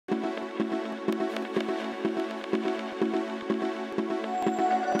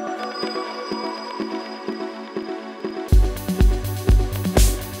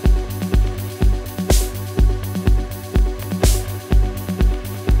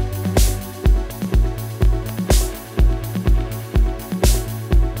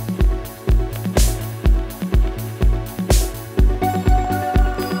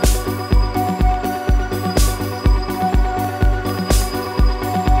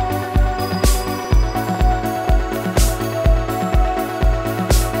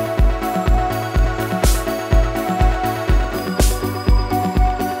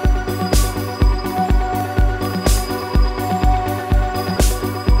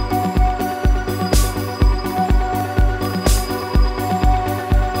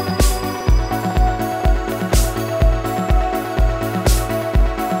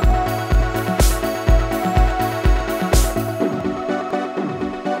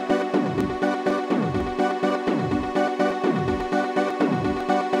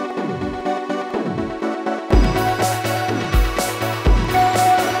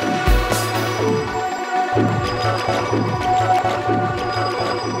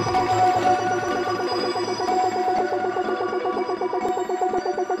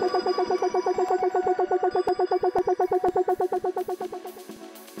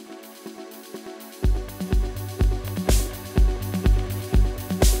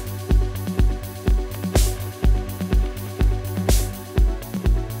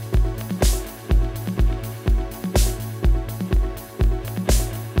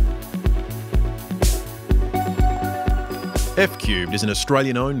F-Cubed is an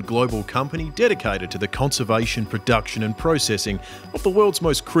Australian-owned global company dedicated to the conservation, production and processing of the world's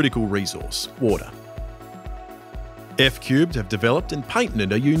most critical resource, water. F-Cubed have developed and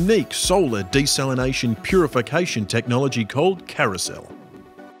patented a unique solar desalination purification technology called Carocell.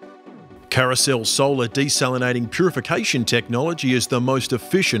 Carocell solar desalinating purification technology is the most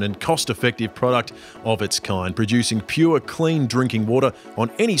efficient and cost-effective product of its kind, producing pure, clean drinking water on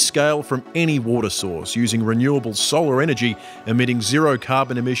any scale from any water source using renewable solar energy, emitting zero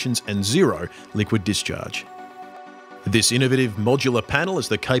carbon emissions and zero liquid discharge. This innovative modular panel has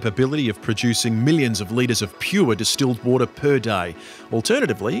the capability of producing millions of litres of pure distilled water per day.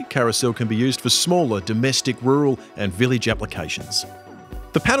 Alternatively, Carocell can be used for smaller domestic, rural and village applications.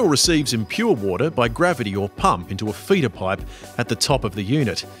 The panel receives impure water by gravity or pump into a feeder pipe at the top of the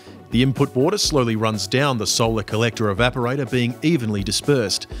unit. The input water slowly runs down the solar collector evaporator, being evenly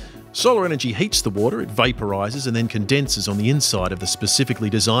dispersed. Solar energy heats the water, it vaporises and then condenses on the inside of the specifically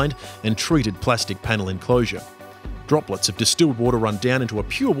designed and treated plastic panel enclosure. Droplets of distilled water run down into a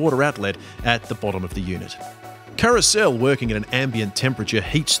pure water outlet at the bottom of the unit. Carocell, working at an ambient temperature,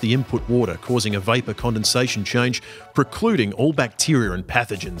 heats the input water, causing a vapour condensation change, precluding all bacteria and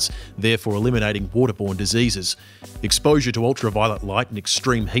pathogens, therefore eliminating waterborne diseases. Exposure to ultraviolet light and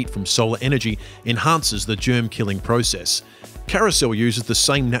extreme heat from solar energy enhances the germ-killing process. Carocell uses the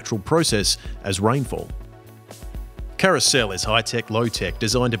same natural process as rainfall. Carocell is high-tech, low-tech,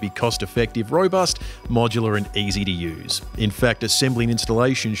 designed to be cost-effective, robust, modular and easy to use. In fact, assembly and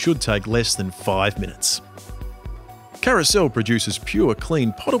installation should take less than 5 minutes. Carocell produces pure,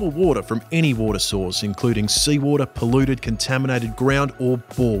 clean, potable water from any water source, including seawater, polluted, contaminated ground or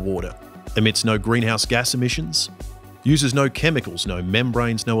bore water. Emits no greenhouse gas emissions. Uses no chemicals, no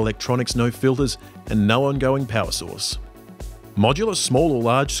membranes, no electronics, no filters, and no ongoing power source. Modular, small or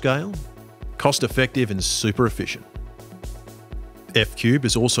large scale. Cost-effective and super efficient. F-Cubed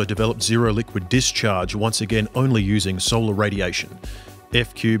has also developed zero liquid discharge, once again only using solar radiation.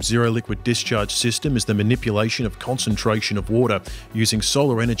 F-Cube's zero liquid discharge system is the manipulation of concentration of water using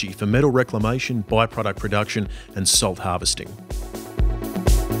solar energy for metal reclamation, byproduct production and salt harvesting.